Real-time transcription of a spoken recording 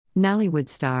Nollywood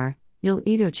star, Yul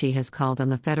Edochie has called on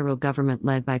the federal government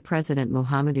led by President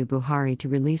Muhammadu Buhari to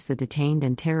release the detained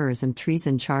and terrorism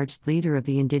treason-charged leader of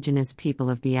the indigenous people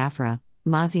of Biafra,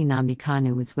 Mazi Nnamdi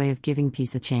Kanu's way of giving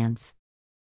peace a chance.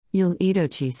 Yul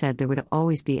Edochie said there would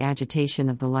always be agitation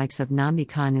of the likes of Nnamdi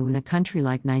Kanu in a country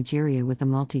like Nigeria with the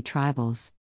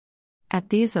multi-tribals. At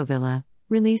the Villa,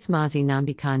 release Mazi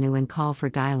Nnamdi Kanu and call for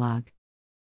dialogue.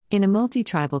 In a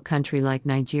multi-tribal country like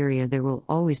Nigeria there will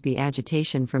always be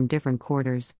agitation from different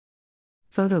quarters.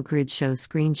 Photo grid shows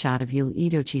screenshot of Yul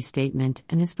Edochie's statement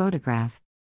and his photograph.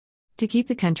 To keep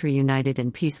the country united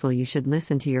and peaceful you should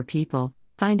listen to your people,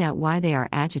 find out why they are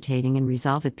agitating and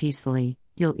resolve it peacefully,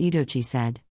 Yul Edochie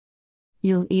said.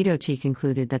 Yul Edochie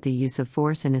concluded that the use of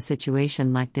force in a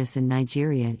situation like this in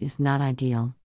Nigeria is not ideal.